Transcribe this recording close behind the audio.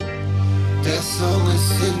Der Song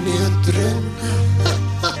ist in mir drin.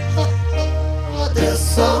 Der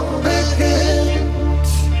Song beginnt.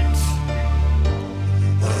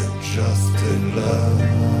 I'm just in love.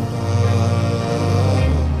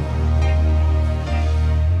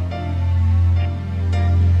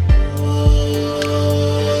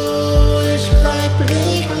 Ich bleib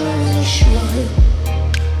liegen, ich schweig.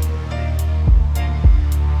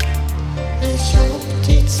 Ich hab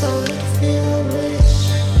die Zeit für mich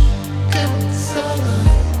ganz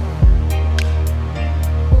allein.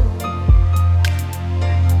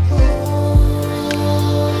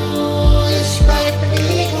 Ich bleib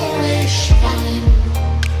liegen, ich schweig.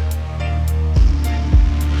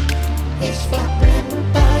 Ich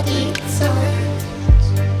verplempere die Zeit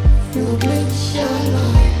für mich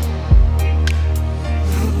allein.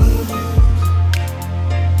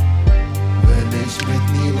 Wenn ich mit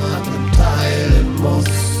niemandem teilen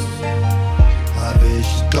muss, hab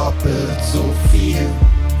ich doppelt so viel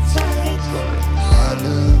Zeit.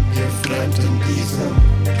 Alle mir fremd in diesem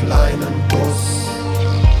kleinen Bus.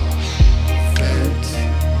 Fällt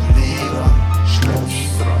lieber Schluss.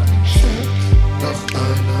 Doch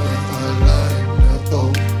einer alleine,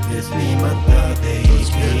 oh, ist niemand da, der tut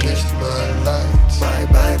mir nicht mal leid. Bye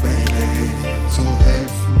bye baby, zu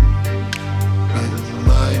helfen in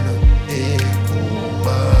meinem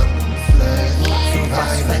Ego-Manen vielleicht.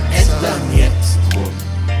 Was verändern jetzt?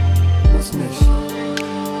 Muss nicht.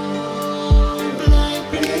 Bleib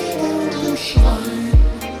liegen, du Schwein.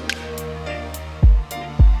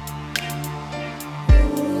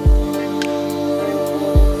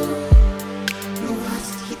 Du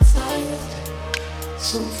hast die Zeit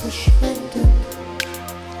zum Verschwenden.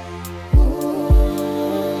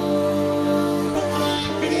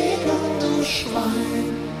 Bleib liegen, du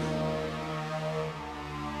Schwein.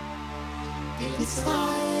 Die Zeit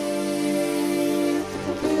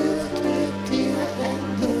wird mit dir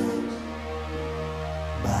enden.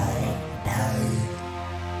 Bye, bye.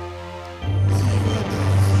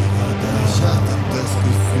 Ich hatte das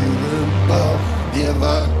Gefühl im Bauch, mir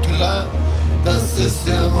war klar, das ist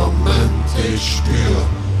der Moment, ich spür,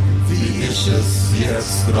 wie ich es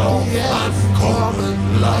jetzt drauf ankommen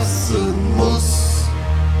lassen muss.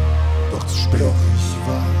 Doch zu spät, ich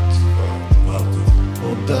warte,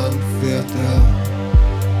 und dann fährt der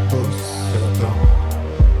Bus.